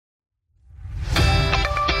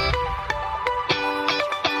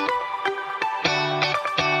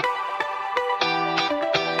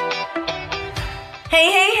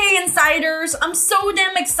listeners, I'm so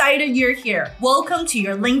damn excited you're here. Welcome to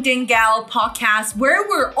your LinkedIn Gal podcast, where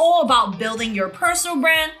we're all about building your personal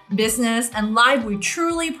brand, business, and life we're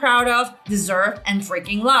truly proud of, deserve, and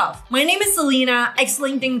freaking love. My name is Selena,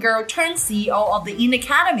 ex-LinkedIn girl turned CEO of the In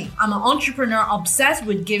Academy. I'm an entrepreneur obsessed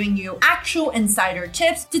with giving you actual insider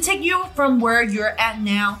tips to take you from where you're at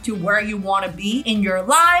now to where you want to be in your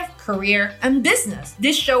life, career, and business.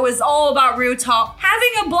 This show is all about real talk,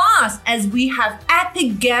 having a blast as we have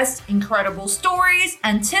epic guests, incredible stories,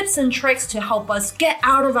 and tips and tricks to help us get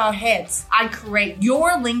out of our heads. I create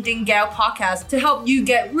your LinkedIn Gal podcast to help you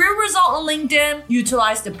get real result on LinkedIn,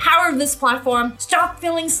 utilize the power of this platform, stop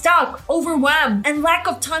feeling stuck, overwhelmed, and lack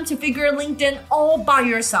of time to figure LinkedIn all by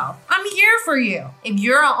yourself. I'm here for you. If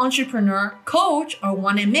you're an entrepreneur, coach, or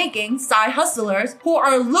one-in-making side hustlers who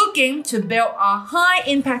are looking to build a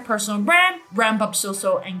high-impact personal brand, ramp up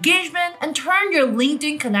social engagement, and turn your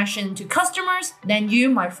LinkedIn connection into customers, then you,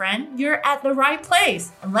 my friend, you're at the right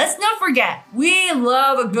place. And let's not forget, we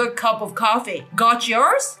love a good cup of coffee. Got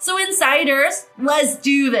yours? So insiders, let's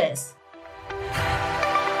do this.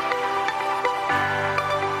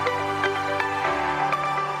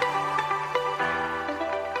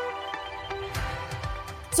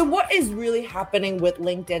 So what is really happening with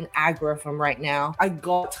LinkedIn algorithm right now? I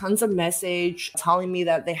got tons of message telling me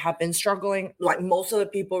that they have been struggling. Like most of the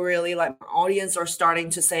people really, like my audience are starting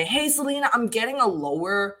to say, hey, Selena, I'm getting a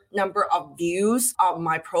lower number of views of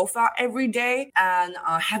my profile every day. And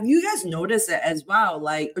have you guys noticed it as well?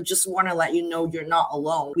 Like, I just want to let you know you're not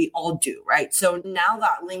alone. We all do, right? So now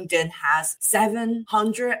that LinkedIn has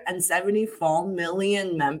 774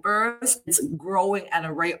 million members, it's growing at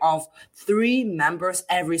a rate of 3 members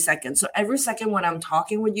every second. So every second when I'm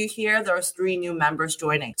talking with you here, there's 3 new members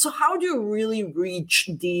joining. So how do you really reach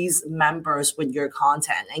these members with your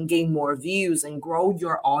content and gain more views and grow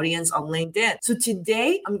your audience on LinkedIn? So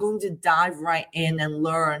today I'm going to dive right in and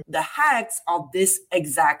learn the hacks of this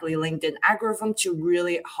exactly LinkedIn algorithm to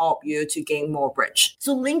really help you to gain more reach.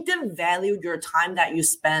 So LinkedIn valued your time that you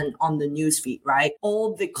spend on the newsfeed, right?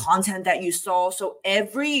 All the content that you saw. So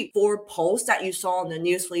every 4 posts that you saw on the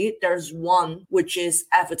newsfeed, there's one which is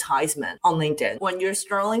advertisement on LinkedIn. When you're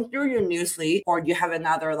scrolling through your newsfeed, or you have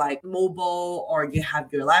another like mobile, or you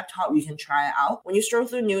have your laptop, you can try it out. When you scroll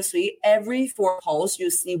through newsfeed, every 4 posts, you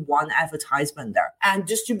see one advertisement there. And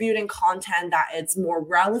distributing content that it's more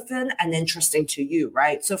relevant and interesting to you,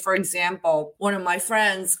 right? So for example, one of my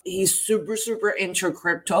friends, he's super into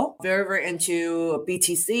crypto, very into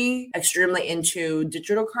BTC, extremely into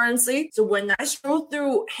digital currency. So when I scroll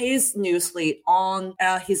through his newsfeed on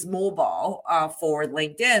his mobile for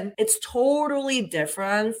LinkedIn, it's totally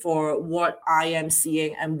different for what I am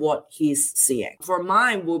seeing and what he's seeing. For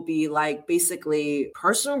mine will be like basically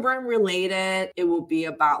personal brand related. It will be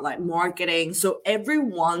about like marketing. So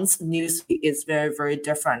everyone's newsfeed is very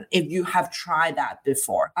different if you have tried that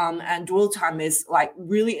before. And Dwell Time is like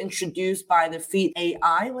really introduced by the Feed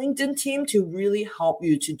AI LinkedIn team to really help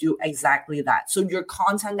you to do exactly that. So your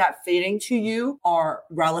content that fitting to you are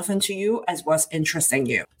relevant to you as well as interesting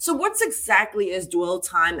you. So what's exactly is Dwell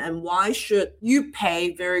Time and why should you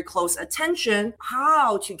pay very close attention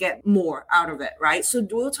how to get more out of it, right? So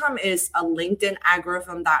Dwell Time is a LinkedIn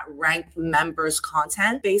algorithm that ranks members'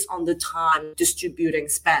 content based on the time distributing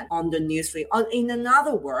spent on the newsfeed. In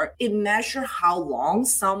another word, it measures how long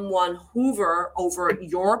someone hover over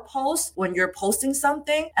your post when you're posting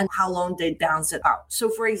something and how long they bounce it out. So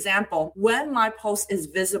for example, when my post is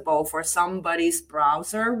visible for somebody's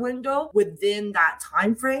browser window within that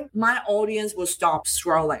time frame, my audience will stop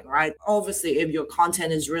scrolling, right? Obviously, if your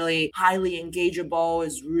content is really highly engageable,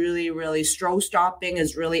 is really show-stopping,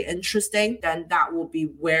 is really interesting, then that will be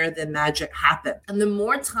where the magic happens. And the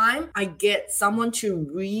more time I get someone to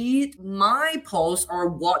read my post or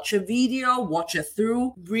watch a video, watch it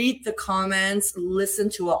through, read the comments, listen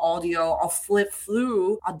to an audio, or flip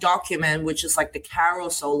through a document, which is like the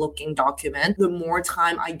carousel looking document, the more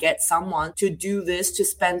time I get someone to do this, to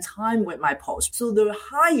spend time with my post. So the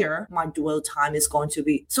higher my dwell time is going to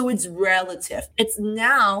be. So it's relative. It's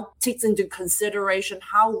now takes into consideration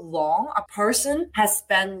how long a person has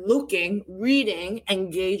spent looking, reading,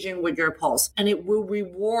 engaging with your post. And it will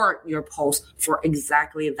reward your post for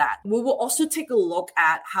exactly that. We will also take a look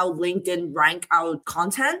at how LinkedIn rank our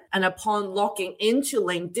content. And upon logging into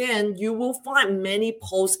LinkedIn, you will find many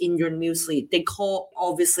posts in your newsfeed. They call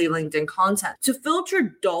obviously LinkedIn content. To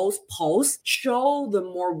filter those posts, show the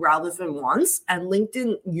more relevant ones. And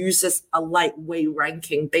LinkedIn uses a lightweight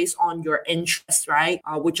ranking based on your interest, right?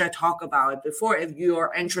 Which I talked about it before. If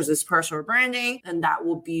your interest is personal branding, then that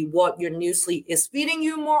will be what your newsfeed is feeding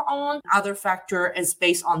you more on. Other factor is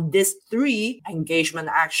based on these 3 engagement engagement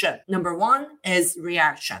action. Number one is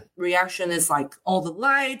reaction. Reaction is like all the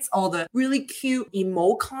likes, all the really cute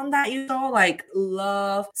emoticon that you saw, like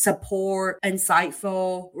love, support,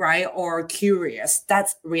 insightful, right? Or curious.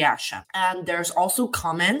 That's reaction. And there's also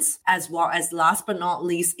comments, as well as last but not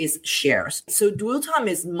least is shares. So dwell time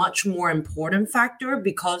is much more important factor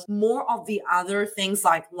because more of the other things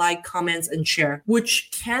like comments, and share, which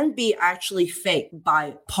can be actually faked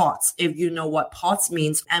by bots, if you know what bots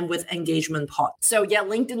means, and with engagement bots. So yeah,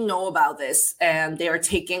 LinkedIn know about this and they are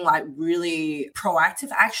taking like really proactive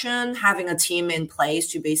action, having a team in place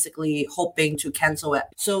to basically hoping to cancel it.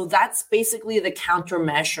 So that's basically the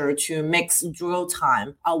countermeasure to make dwell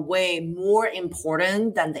time a way more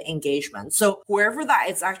important than the engagement. So whoever that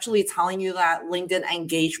is actually telling you that LinkedIn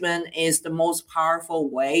engagement is the most powerful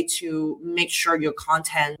way to make sure your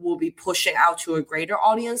content will be pushing out to a greater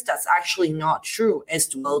audience, that's actually not true. It's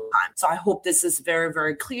dwell time. So I hope this is very,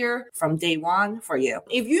 very clear from day one for you.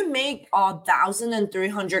 If you make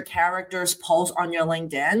 1,300 characters post on your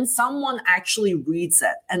LinkedIn, someone actually reads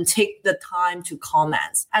it and take the time to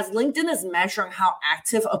comment. As LinkedIn is measuring how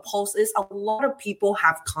active a post is, a lot of people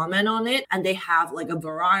have comment on it and they have like a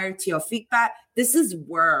variety of feedback. This is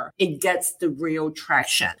where it gets the real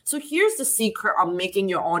traction. So here's the secret of making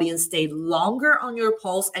your audience stay longer on your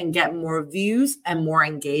posts and get more views and more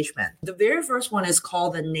engagement. The very first one is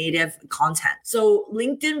called the native content. So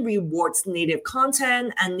LinkedIn rewards native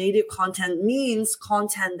content, and native content means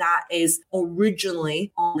content that is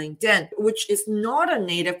originally on LinkedIn, which is not a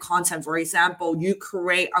native content. For example, you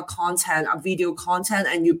create a video content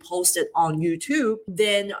and you post it on YouTube,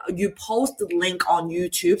 then you post the link on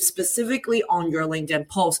YouTube specifically on your LinkedIn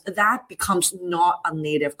post, that becomes not a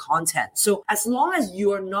native content. So as long as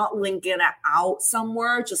you are not linking it out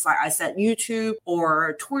somewhere, just like I said, YouTube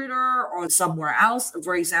or Twitter or somewhere else,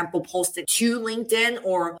 for example, posting to LinkedIn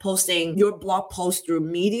or posting your blog post through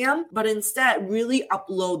Medium, but instead really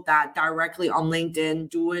upload that directly on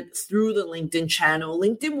LinkedIn, do it through the LinkedIn channel.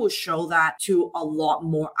 LinkedIn will show that to a lot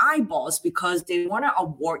more eyeballs because they want to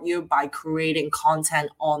award you by creating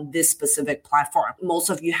content on this specific platform.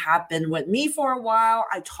 Most of you have been with me for a while.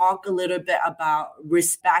 I talk a little bit about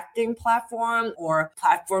respecting platform, or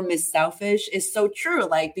platform is selfish. It's so true.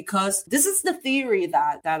 Like, because this is the theory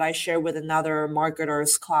that I share with another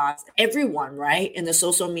marketer's class. Everyone, right, in the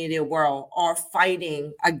social media world are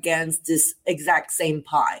fighting against this exact same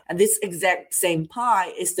pie. And this exact same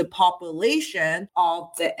pie is the population of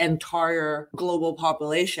the entire global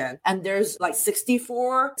population. And there's like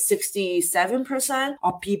 67%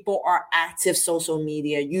 of people are active social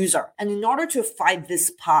media user. And in order to fight this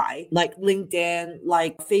pie, like LinkedIn,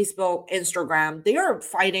 like Facebook, Instagram, they are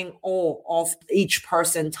fighting all of each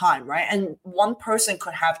person time, right? And one person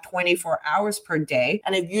could have 24 hours per day.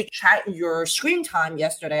 And if you check your screen time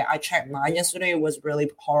yesterday, I checked mine yesterday, it was really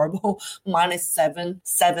horrible. Mine is seven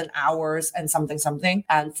hours and something.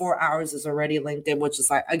 And 4 hours is already LinkedIn, which is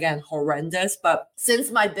like, again, horrendous. But since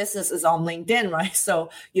my business is on LinkedIn, right? So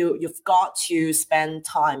you've got to spend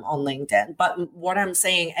time on LinkedIn. But what I'm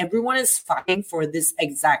saying, everyone is fighting for this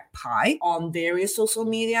exact pie on various social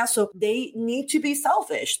media. So they need to be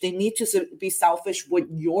selfish. They need to be selfish with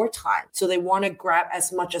your time. So they want to grab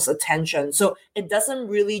as much as attention. So it doesn't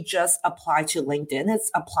really just apply to LinkedIn. It's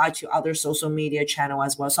applied to other social media channel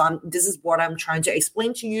as well. So this is what I'm trying to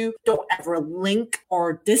explain to you. Don't ever link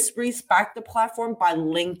or disrespect the platform by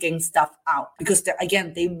linking stuff out, because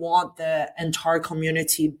again, they want the entire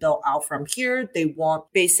community built out from here. They want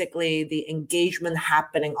basically the engagement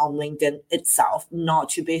happening on LinkedIn itself, not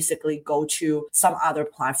to basically go to some other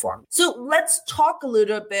platform. So let's talk a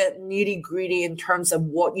little bit nitty gritty in terms of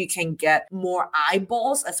what you can get more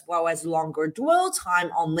eyeballs as well as longer dwell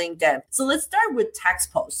time on LinkedIn. So let's start with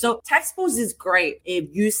text posts. So text posts is great. If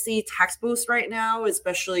you see text posts right now,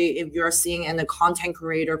 especially if you're seeing in the content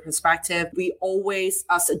creator perspective, we always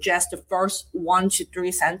suggest the first 1 to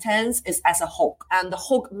 3 sentence is as a hook. And the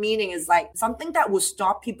hook meaning is like something that will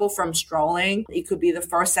stop people from scrolling. It could be the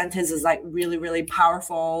first sentence is like really, really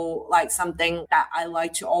powerful, like something that I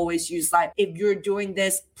like to always use, like, if you're doing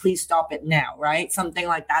this, please stop it now, right? Something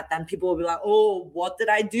like that. Then people will be like, oh, what did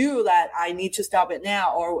I do that I need to stop it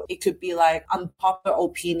now? Or it could be like unpopular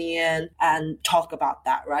opinion and talk about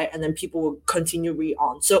that, right? And then people will continue read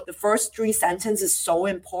on. So the first 3 sentences is so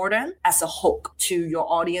important as a hook to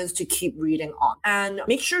your audience to keep reading on. And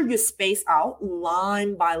make sure you space out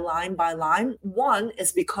line by line by line. One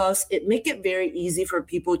is because it make it very easy for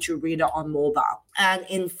people to read it on mobile. And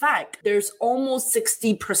in fact, there's almost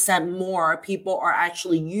 60% more people are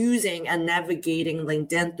actually using and navigating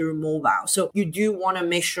LinkedIn through mobile. So you do want to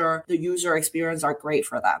make sure the user experience are great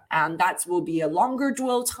for them. And that will be a longer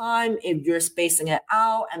dwell time if you're spacing it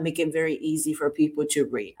out and make it very easy for people to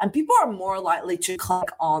read. And people are more likely to click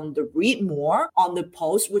on the read more on the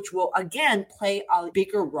post, which will again play a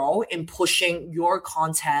bigger role in pushing your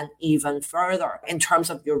content even further in terms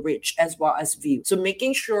of your reach as well as view. So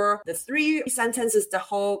making sure the 3 sentences is the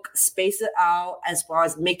hook, space it out, as well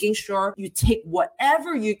as making sure you take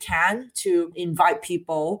whatever you can to invite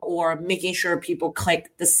people or making sure people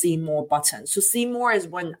click the see more button. So see more is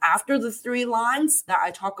when after the 3 lines that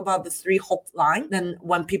I talk about, the 3 hook line, then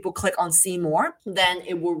when people click on see more, then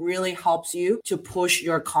it will really help you to push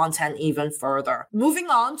your content even further. Moving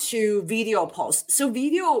on to video posts. So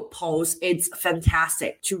video posts, it's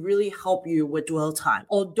fantastic to really help you with dwell time.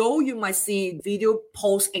 Although you might see video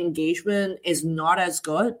post engagement is not as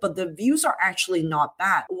good, but the views are actually not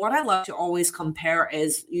bad. What I like to always compare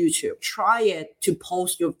is YouTube. Try it to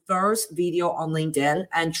post your first video on LinkedIn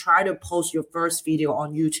and try to post your first video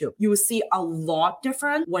on YouTube. You will see a lot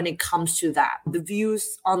different when it comes to that. The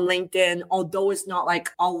views on LinkedIn, although it's not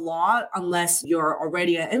like a lot unless you're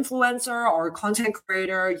already an influencer or a content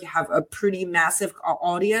creator, you have a pretty massive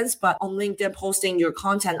audience, but on LinkedIn posting your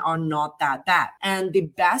content are not that bad. And the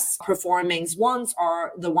best performing ones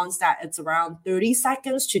are the ones that it's around 30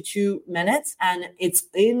 seconds to 2 minutes. And it's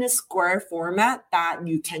in a square format that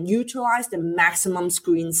you can utilize the maximum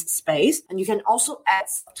screen space. And you can also add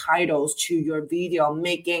subtitles to your video,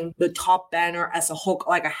 making the top banner as a hook,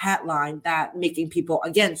 like a headline that making people,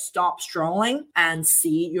 again, stop scrolling and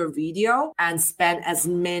see your video and spend as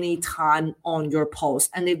many time on your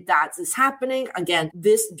post. And if that is happening, again,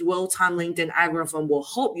 this dwell time LinkedIn algorithm will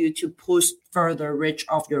help you to push further reach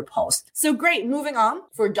of your post. So great. Moving on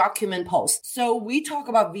for document posts. So we talk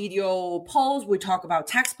about video posts, we talk about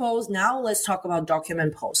text posts. Now let's talk about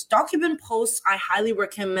document posts. Document posts, I highly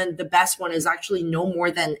recommend the best one is actually no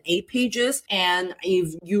more than 8 pages. And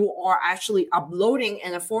if you are actually uploading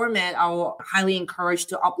in a format, I will highly encourage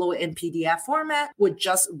to upload in PDF format with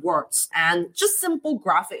just words and just simple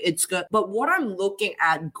graphic. It's good. But what I'm looking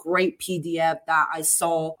at great PDF that I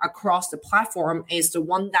saw across the platform is the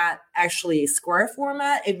one that actually square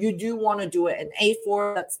format. If you do want to do it in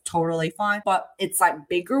A4, that's totally fine. But it's like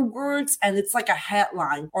bigger words and it's like a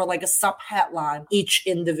headline or like a sub headline, each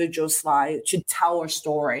individual slide to tell a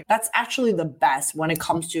story. That's actually the best when it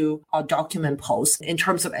comes to a document post in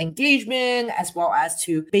terms of engagement, as well as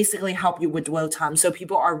to basically help you with dwell time. So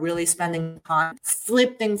people are really spending time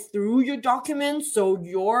flipping through your documents. So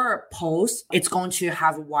your post, it's going to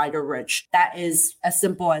have a wider reach. That is as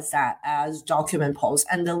simple as that, as document posts.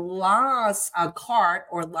 And the last card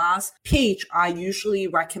or last page, I usually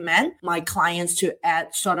recommend my clients to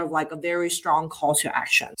add sort of like a very strong call to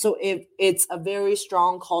action. So if it's a very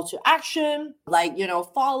strong call to action, like,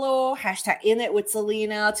 follow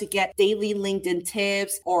 #InItWithSelena to get daily LinkedIn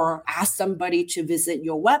tips, or ask somebody to visit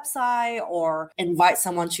your website, or invite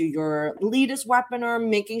someone to your latest webinar,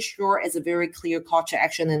 making sure it's a very clear call to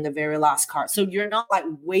action in the very last card. So you're not like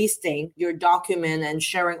wasting your document and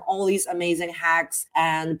sharing all these amazing hacks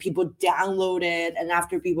and people download it. And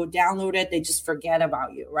after people download it, they just forget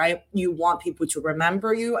about you, right? You want people to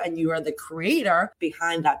remember you and you are the creator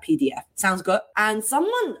behind that PDF. Sounds good? And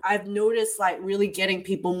someone I've noticed like really getting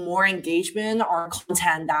people more engagement are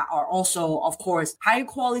content that are also, of course, high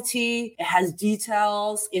quality. It has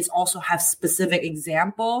details. It also has specific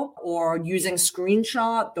example or using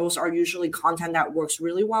screenshot. Those are usually content that works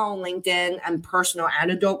really well on LinkedIn, and personal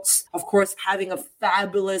anecdotes. Of course, having a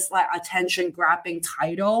fabulous like attention grabbing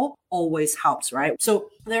title always helps, right? So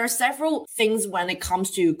there are several things when it comes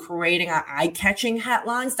to creating an eye-catching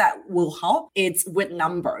headlines that will help. It's with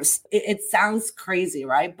numbers. It sounds crazy,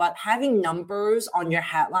 right? But having numbers on your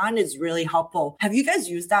headline is really helpful. Have you guys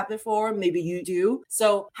used that before? Maybe you do.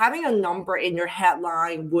 So having a number in your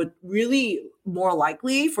headline would really more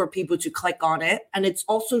likely for people to click on it. And it's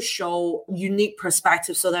also show unique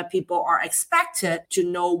perspective so that people are expected to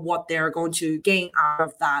know what they're going to gain out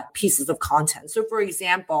of that pieces of content. So for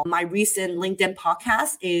example, my recent LinkedIn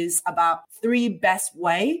podcast is about 3 best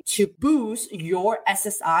way to boost your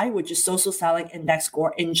SSI, which is social selling index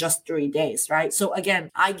score, in just 3 days, right? So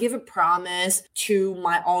again, I give a promise to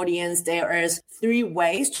my audience. There is 3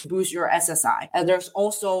 ways to boost your SSI. And there's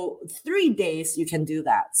also 3 days you can do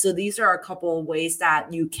that. So these are a couple of ways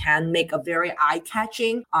that you can make a very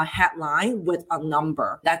eye-catching headline with a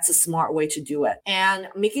number. That's a smart way to do it. And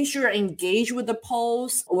making sure you engage with the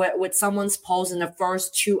post, with someone's post in the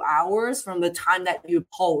first 2 hours from the time that you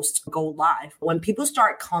post go live. live. When people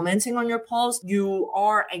start commenting on your post, you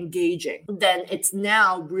are engaging. Then it's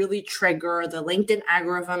now really trigger the LinkedIn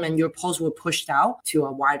algorithm and your post will push out to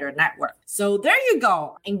a wider network. So there you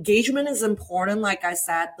go. Engagement is important. Like I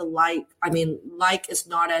said, like is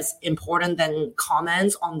not as important than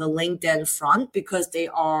comments on the LinkedIn front because they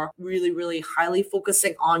are really, really highly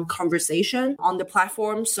focusing on conversation on the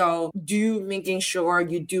platform. So making sure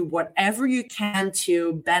you do whatever you can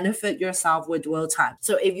to benefit yourself with dwell time.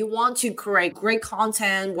 So if you want to create great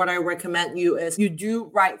content, what I recommend you is you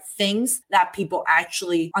do write things that people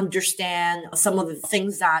actually understand, some of the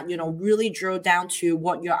things that, really drill down to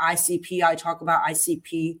what your ICP, I talk about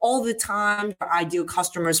ICP all the time, your ideal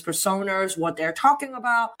customers, personas, what they're talking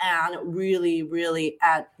about, and really, really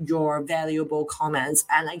add your valuable comments.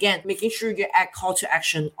 And again, making sure you add call to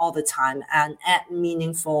action all the time and add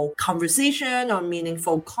meaningful conversation or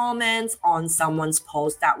meaningful comments on someone's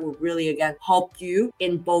post that will really, again, help you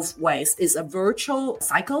in both ways. It's a virtual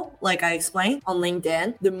cycle, like I explained on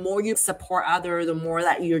LinkedIn. The more you support others, the more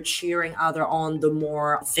that you're cheering other on, the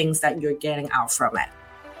more things that you're getting out from it.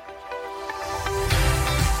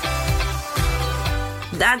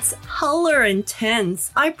 That's hella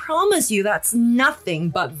intense. I promise you that's nothing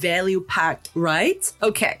but value-packed, right?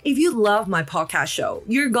 Okay, if you love my podcast show,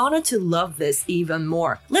 you're gonna to love this even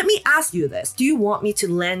more. Let me ask you this. Do you want me to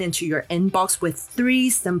land into your inbox with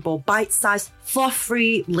 3 simple bite-sized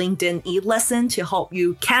fluff-free LinkedIn e-lesson to help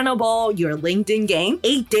you cannibal your LinkedIn game?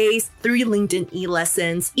 8 days, 3 LinkedIn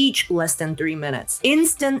e-lessons, each less than 3 minutes.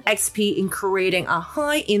 Instant XP in creating a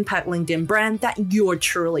high-impact LinkedIn brand that you're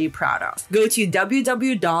truly proud of. Go to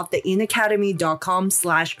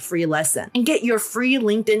www.theinacademy.com/free lesson and get your free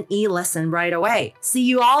LinkedIn e-lesson right away. See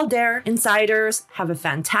you all there, insiders. Have a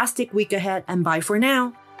fantastic week ahead and bye for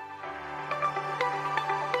now.